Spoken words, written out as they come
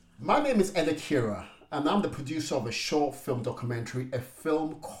My name is Accura, and I'm the producer of a short film documentary, a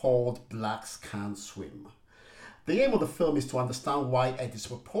film called Blacks Can't Swim. The aim of the film is to understand why a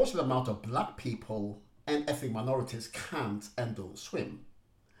disproportionate amount of black people and ethnic minorities can't and don't swim.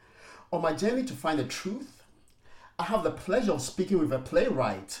 On my journey to find the truth, I have the pleasure of speaking with a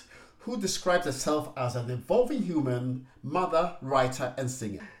playwright who describes herself as an evolving human, mother, writer, and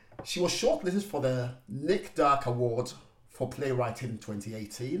singer. She was shortlisted for the Nick Dark Award for playwriting in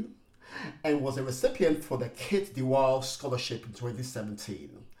 2018 and was a recipient for the Kate DeWall Scholarship in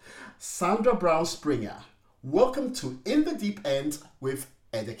 2017. Sandra Brown Springer, welcome to In the Deep End with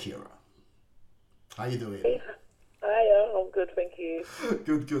Accura. How you doing? Hiya, I'm good, thank you.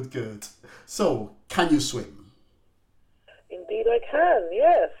 Good. So, can you swim? Indeed I can,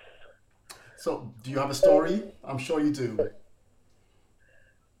 yes. So, do you have a story? I'm sure you do.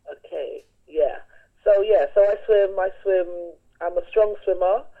 Okay, yeah. So I swim, I'm a strong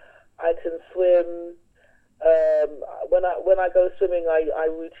swimmer. I can swim, when I go swimming, I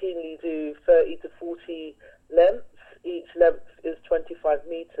routinely do 30 to 40 lengths. Each length is 25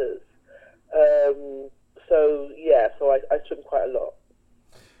 meters. So I swim quite a lot.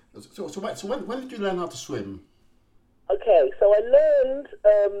 So when did you learn how to swim? Okay, so I learned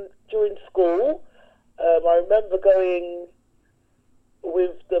during school. I remember going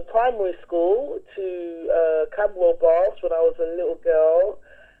with the primary school to Camberwell Baths when I was a little girl.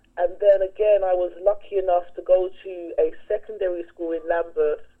 And then again, I was lucky enough to go to a secondary school in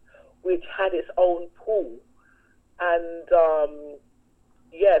Lambeth, which had its own pool. And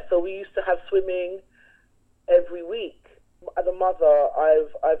so we used to have swimming every week. As a mother,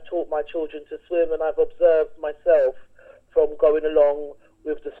 I've taught my children to swim, and I've observed myself from going along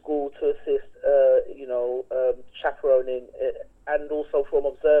with the school to assist, chaperoning, and also from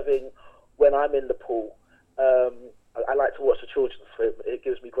observing when I'm in the pool. I like to watch the children swim. It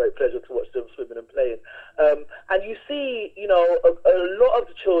gives me great pleasure to watch them swimming and playing. And you see, a lot of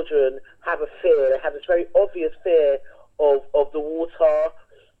the children have a fear. They have this very obvious fear of the water,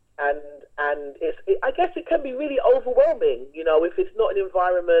 and I guess it can be really overwhelming, if it's not an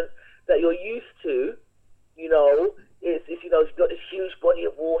environment that you're used to, if you've got this huge body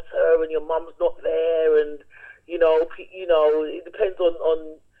of water and your mum's not there, and, it depends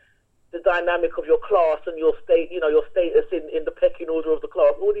on the dynamic of your class and your status in the pecking order of the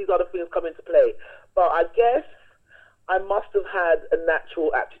class. All these other things come into play. But I guess I must have had a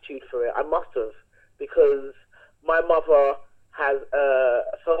natural aptitude for it. I must have, because my mother has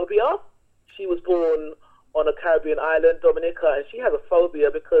a phobia. She was born on a Caribbean island, Dominica, and she has a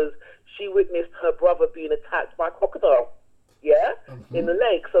phobia because she witnessed her brother being attacked by a crocodile, in the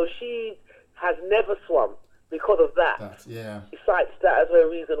lake. So she has never swum because of that. She cites that as her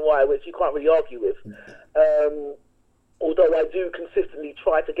reason why, which you can't really argue with. Although I do consistently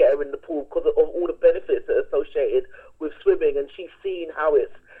try to get her in the pool because of all the benefits that are associated with swimming, and she's seen how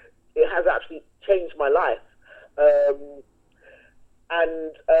it has actually changed my life.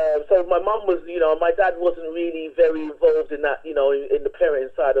 So my mum was, my dad wasn't really very involved in that, in the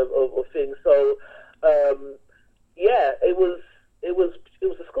parenting side of things. So, it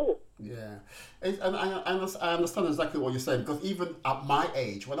was a school. Yeah, and I understand exactly what you're saying, because even at my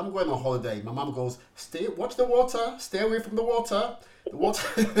age, when I'm going on holiday, my mum goes, watch the water, stay away from the water. The water.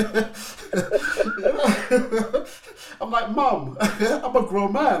 I'm like, Mum, I'm a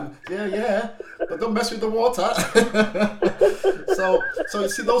grown man. Yeah, but don't mess with the water. So you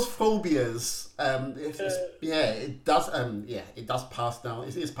see those phobias. It does pass down.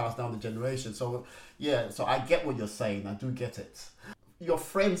 It is passed down the generation. So so I get what you're saying. I do get it. Your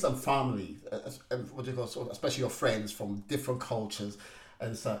friends and family, especially your friends from different cultures,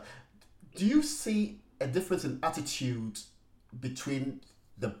 and so, do you see a difference in attitude between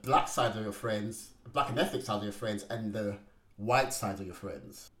the black side of your friends, black and ethnic side of your friends, and the white side of your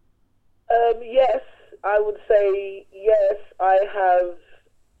friends? Yes, I would say yes. I have,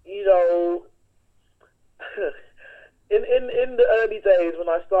 in the early days when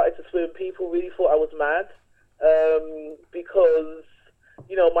I started to swim, people really thought I was mad, because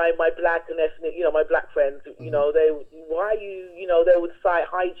my black and ethnic, my black friends, they would cite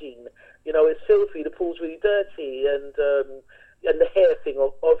hygiene. It's filthy, the pool's really dirty, and the hair thing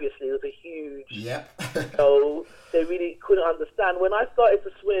obviously was a huge. Yep. So they really couldn't understand. When I started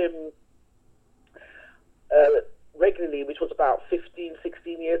to swim regularly, which was about 15,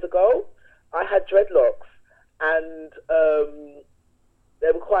 16 years ago, I had dreadlocks, and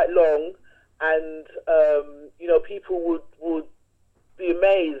they were quite long, and people would be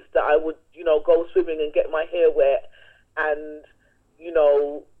amazed that I would go swimming and get my hair wet, and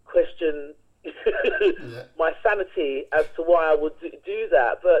question Yeah. my sanity as to why I would do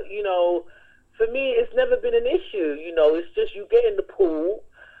that. But, for me, it's never been an issue. It's just you get in the pool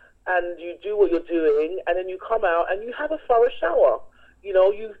and you do what you're doing, and then you come out and you have a thorough shower.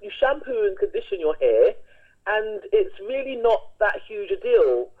 You shampoo and condition your hair, and it's really not that huge a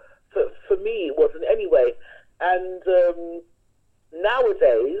deal. For me, it wasn't anyway. And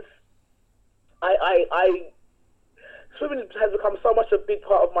nowadays, I swimming has become so much a big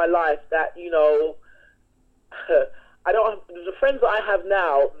part of my life that I don't have, the friends that I have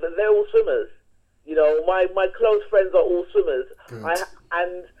now, they're all swimmers. My close friends are all swimmers. Good.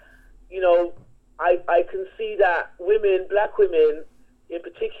 I can see that women, black women in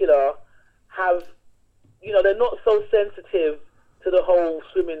particular, have, they're not so sensitive to the whole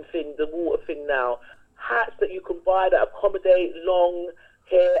swimming thing, the water thing now. Hats that you can buy that accommodate long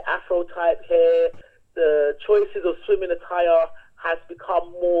hair, afro type hair. The choices of swimming attire has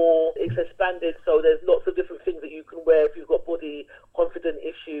become more, it's expanded, so there's lots of different things that you can wear if you've got body confident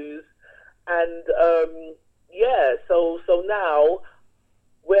issues. And so now,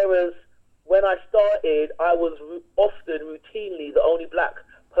 whereas when I started, I was often routinely the only black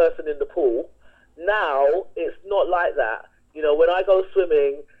person in the pool. Now it's not like that. When I go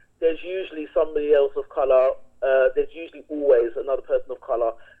swimming, there's usually somebody else of color. There's usually always another person of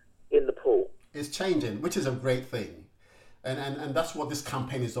color in the pool. It's changing, which is a great thing. And that's what this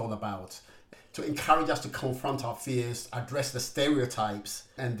campaign is all about. To encourage us to confront our fears, address the stereotypes,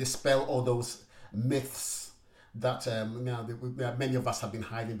 and dispel all those myths that many of us have been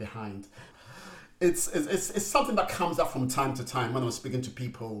hiding behind. It's something that comes up from time to time when I'm speaking to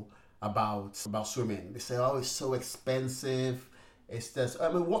people about swimming. They say, "Oh, it's so expensive." It's just,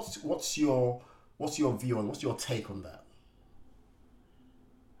 what's your view on, what's your take on that?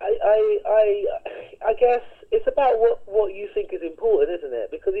 I guess it's about what you think is important, isn't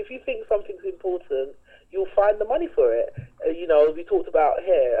it? Because if you think something's important, you'll find the money for it. We talked about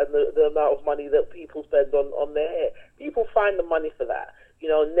hair and the amount of money that people spend on their hair. People find the money for that.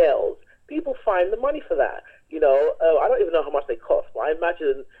 Nails. People find the money for that. I don't even know how much they cost, but I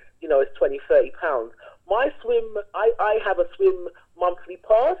imagine, it's 20, 30 pounds. My swim, I have a swim monthly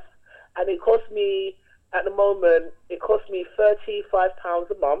pass, and it costs me, at the moment, it costs me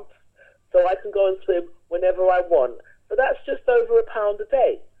 £35 a month, so I can go and swim whenever I want. So that's just over £1 a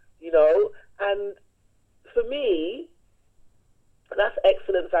day, and for me, that's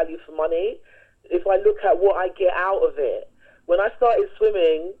excellent value for money. If I look at what I get out of it, when I started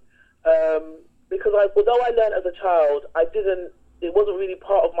swimming, because although I learned as a child, it wasn't really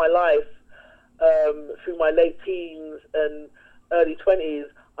part of my life through my late teens and early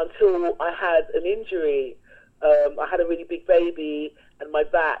 20s until I had an injury. I had a really big baby, and my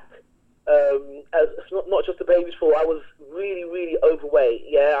back, as not just a baby's fault, I was really, really overweight.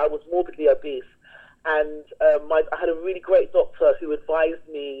 Yeah, I was morbidly obese. And I had a really great doctor who advised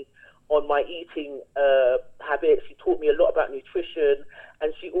me on my eating habits. She taught me a lot about nutrition,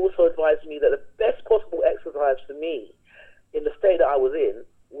 and she also advised me that the best possible exercise for me in the state that I was in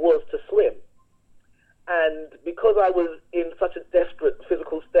was to swim. And because I was in such a desperate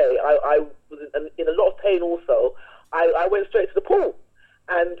physical state, I was in a lot of pain also, I went straight to the pool.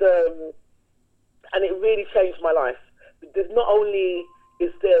 And it really changed my life. There's not only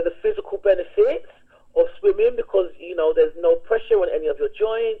is there the physical benefits of swimming, because, there's no pressure on any of your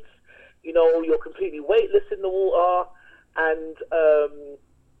joints, you're completely weightless in the water, and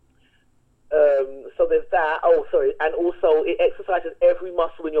so there's that. Oh, sorry. And also it exercises every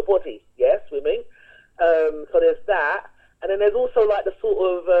muscle in your body, yeah, swimming. So there's that. And then there's also like the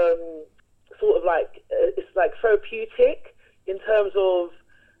sort of like, it's like therapeutic in terms of,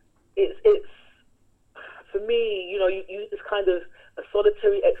 it's for me, it's kind of a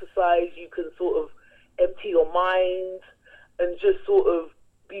solitary exercise. You can sort of empty your mind and just sort of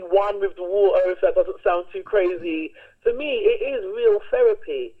be one with the water, if that doesn't sound too crazy. For me, it is real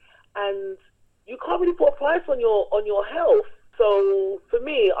therapy, and you can't really put a price on your health. So for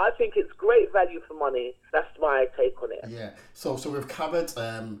me, I think it's great value for money. That's my take on it. Yeah. So we've covered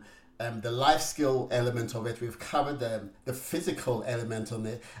the life skill element of it. We've covered the physical element on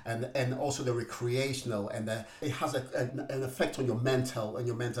it, and also the recreational, and it has an effect on your mental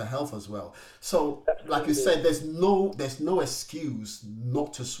health as well. So, Absolutely. like you said, there's no excuse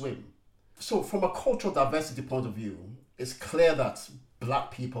not to swim. So, from a cultural diversity point of view, it's clear that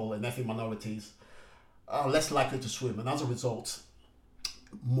black people and ethnic minorities are less likely to swim, and as a result,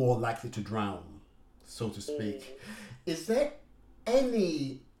 more likely to drown, so to speak. Is there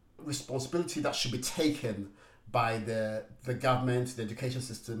any responsibility that should be taken by the government, the education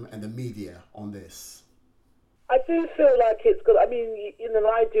system, and the media on this? I do feel like it's good. I mean, in an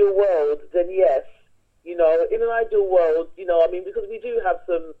ideal world, then yes. You know, in an ideal world, you know, I mean, because we do have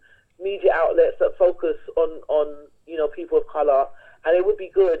some media outlets that focus on people of colour, and it would be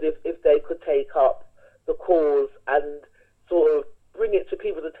good if they could take up the cause and sort of bring it to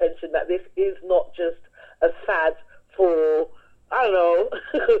people's attention that this is not just a fad for, I don't know,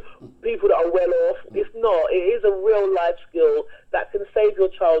 people that are well off. It's not. It is a real life skill that can save your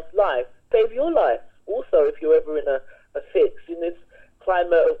child's life, save your life. Also, if you're ever in a fix, in this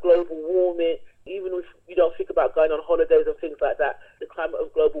climate of global warming, even if you don't think about going on holidays and things like that, the climate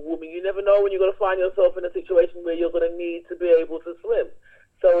of global warming, you never know when you're going to find yourself in a situation where you're going to need to be able to swim.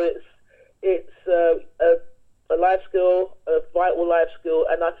 So it's a life skill, a vital life skill,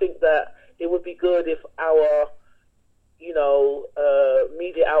 and I think that it would be good if our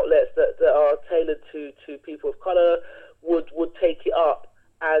media outlets that are tailored to people of colour would take it up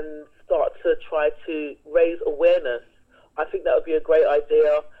and start to try to raise awareness. I think that would be a great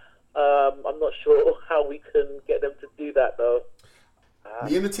idea. I'm not sure how we can get them to do that, though.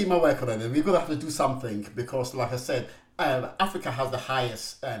 Me and the team are working on it. We're going to have to do something because, like I said, Africa has the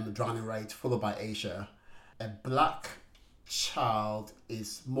highest drowning rate, followed by Asia. A black child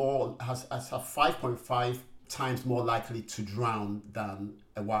has a 5.5 times more likely to drown than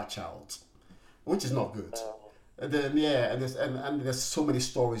a white child, which is not good. And there's so many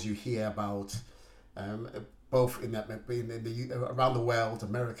stories you hear about. Both in around the world,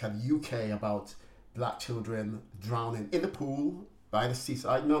 America, the UK, about black children drowning in the pool, by the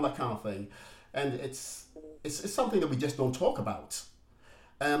seaside, that kind of thing, and it's something that we just don't talk about.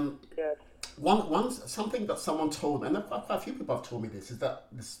 Yes. Something that someone told me, and quite a few people have told me this, is that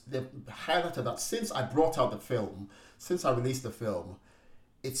they've highlighted that since I brought out the film, since I released the film,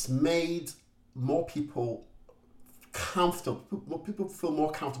 it's made more people comfortable. More people feel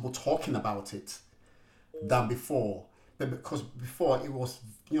more comfortable talking about it than before, because before it was,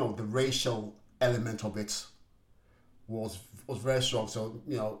 the racial element of it was very strong. So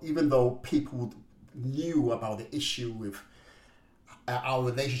even though people knew about the issue with our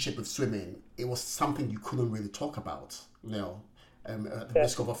relationship with swimming, it was something you couldn't really talk about. At the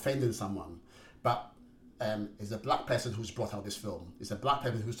risk of offending someone. But it's a black person who's brought out this film. It's a black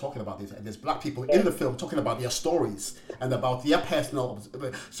person who's talking about this, and there's black people in the film talking about their stories and about their personal.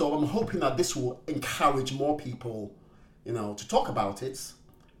 So I'm hoping that this will encourage more people, to talk about it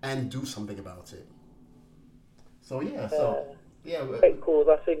and do something about it. So great cause.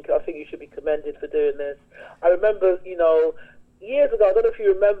 I think you should be commended for doing this. I remember, years ago, I don't know if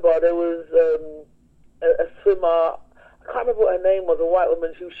you remember, there was a swimmer. I can't remember what her name was, a white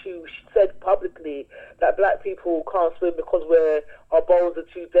woman who said publicly that black people can't swim because our bones are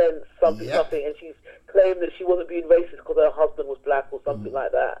too dense, something, and she's claimed that she wasn't being racist because her husband was black or something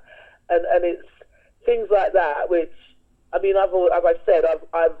like that. And it's things like that, which, I mean, as I said,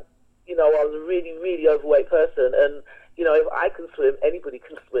 I was a really, really overweight person, and, if I can swim, anybody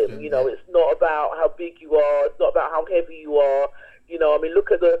can swim. It's not about how big you are, it's not about how heavy you are. I mean,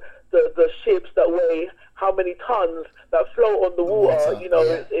 look at the ships that weigh how many tons that float on the water.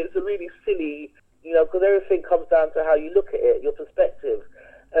 It's a really silly, because everything comes down to how you look at it, your perspective.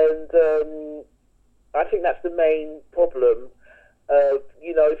 And I think that's the main problem.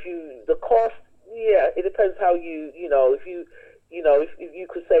 The cost, it depends how if you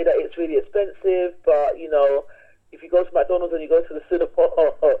could say that it's really expensive, but, if you go to McDonald's and you go to the cinema,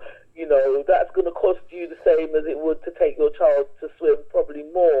 that's going to cost you the same as it would to take your child to swim, probably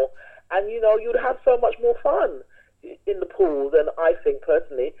more. And, you'd have so much more fun in the pool than I think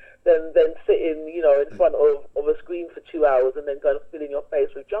personally, than sitting, in front of a screen for 2 hours and then going to filling your face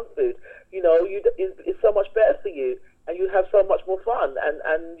with junk food. It's so much better for you, and you'd have so much more fun,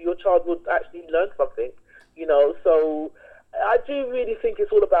 and your child would actually learn something, So I do really think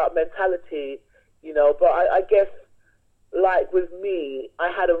it's all about mentality, but I guess, like with me, I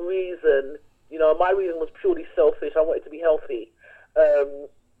had a reason, my reason was purely selfish. I wanted to be healthy.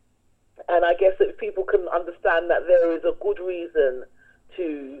 And I guess that if people can understand that there is a good reason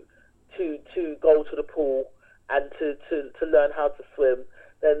to go to the pool and to learn how to swim,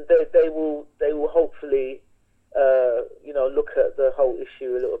 then they will hopefully look at the whole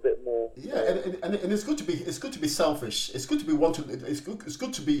issue a little bit more. Yeah, and it's good to be selfish. It's good to be it's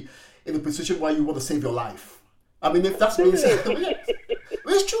good to be in a position where you want to save your life. I mean, if that's means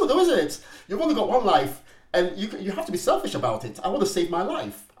it's true though, isn't it? You've only got one life, and you have to be selfish about it. I want to save my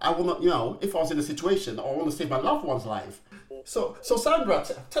life. I want to, if I was in a situation, or I want to save my loved one's life. So Sandra,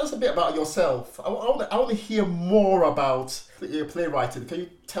 tell us a bit about yourself. I want to hear more about your playwriting. Can you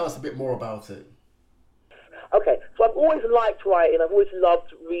tell us a bit more about it? Okay, so I've always liked writing. I've always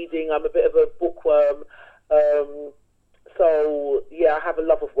loved reading. I'm a bit of a bookworm. So yeah, I have a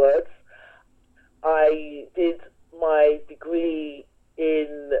love of words. I did my degree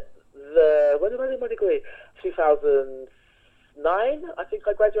in when did I do my degree? 2009, I think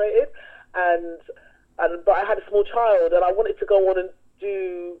I graduated, and but I had a small child, and I wanted to go on and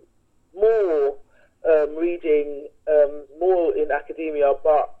do more reading, more in academia,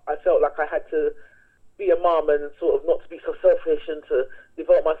 but I felt like I had to be a mum and sort of not to be so selfish and to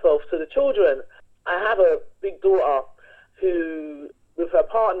devote myself to the children. I have a big daughter who, with her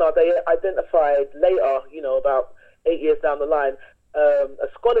partner, they identified later, about 8 years down the line, a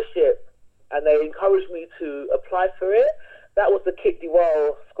scholarship, and they encouraged me to apply for it. That was the Kit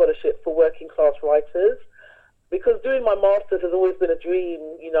Dewar Scholarship for Working Class Writers. Because doing my master's has always been a dream.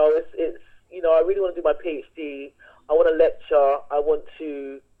 I really want to do my PhD. I want to lecture. I want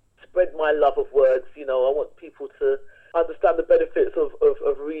to spread my love of words. I want people to understand the benefits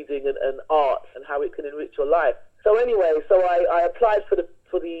of reading and art and how it can enrich your life. So anyway, I applied for the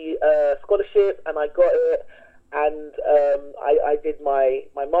scholarship, and I got it, and I did my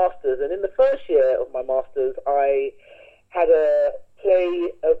master's. And in the first year of my master's, I had a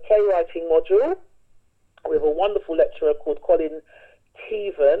playwriting module with a wonderful lecturer called Colin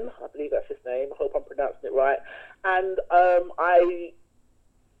Teven, I believe that's his name. I hope I'm pronouncing it right. And I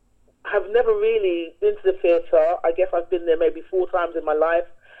have never really been to the theatre. I guess I've been there maybe 4 times in my life,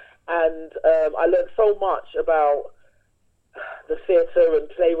 and I learned so much about the theatre and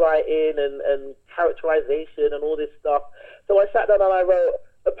playwriting and characterization and all this stuff. So I sat down and I wrote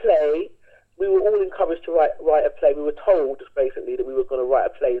a play. We were all encouraged to write a play. We were told, basically, that we were going to write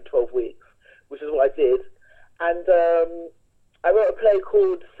a play in 12 weeks, which is what I did. And I wrote a play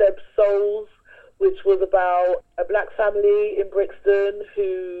called Seb's Souls, which was about a black family in Brixton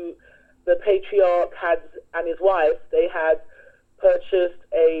who the patriarch and his wife, they had purchased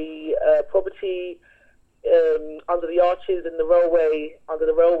a property under the arches in the railway, under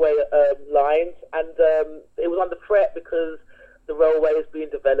the railway lines, and it was under threat because the railway is being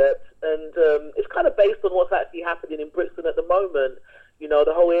developed, and it's kind of based on what's actually happening in Brixton at the moment.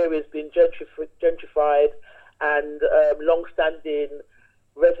 The whole area is being gentrified, and long-standing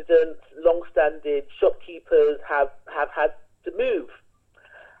residents, long-standing shopkeepers have had to move.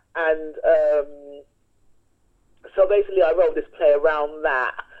 And so basically I wrote this play around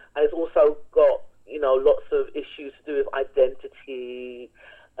that, and it's also got, lots of issues to do with identity,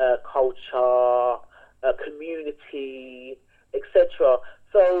 culture, community, etc.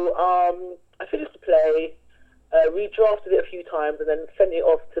 So I finished the play, redrafted it a few times, and then sent it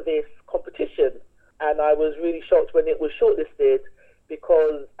off to this competition. And I was really shocked when it was shortlisted,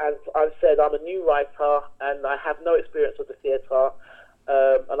 because, as I've said, I'm a new writer and I have no experience with the theatre.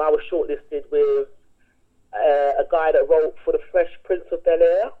 And I was shortlisted with a guy that wrote for the Fresh Prince of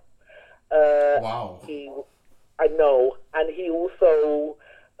Bel-Air. Wow. I know, and he also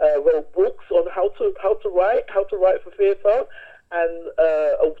wrote books on how to write for theatre. And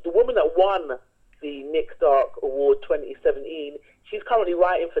the woman that won the Nick Stark Award 2017, she's currently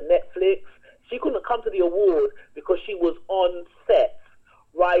writing for Netflix. She couldn't come to the award because she was on set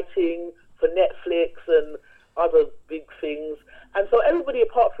writing for Netflix and other big things. And so everybody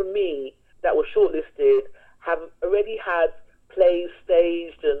apart from me that was shortlisted have already had plays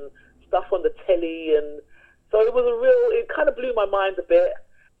staged and stuff on the telly. And so it kind of blew my mind a bit.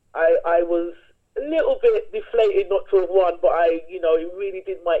 I was a little bit deflated not to have won, but it really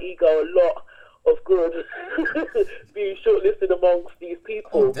did my ego a lot of good being shortlisted amongst these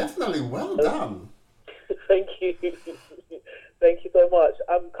people. Oh, definitely. Well done. Thank you. Thank you so much.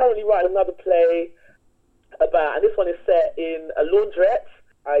 I'm currently writing another play and this one is set in a laundrette.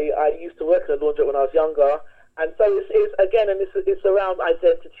 I used to work in a laundrette when I was younger, and so it's around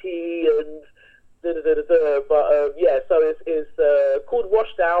identity and but so it's called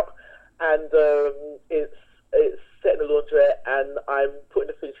Washed Out, and it's set in a laundrette, and I'm putting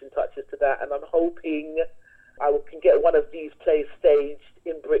the finishing touches to that, and I'm hoping I can get one of these plays staged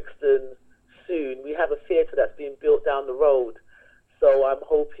in Brixton soon. We have a theatre that's being built down the road, so I'm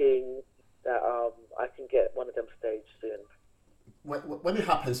hoping that I can get one of them staged soon. When it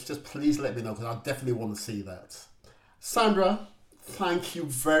happens, just please let me know, because I definitely want to see that. Sandra, thank you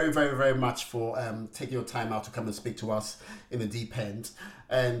very, very, very much for taking your time out to come and speak to us in the deep end.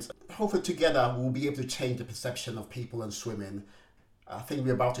 And hopefully together we'll be able to change the perception of people and swimming. I think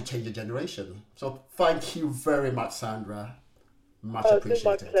we're about to change a generation. So thank you very much, Sandra. Much appreciated. It's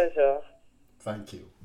been my pleasure. Thank you.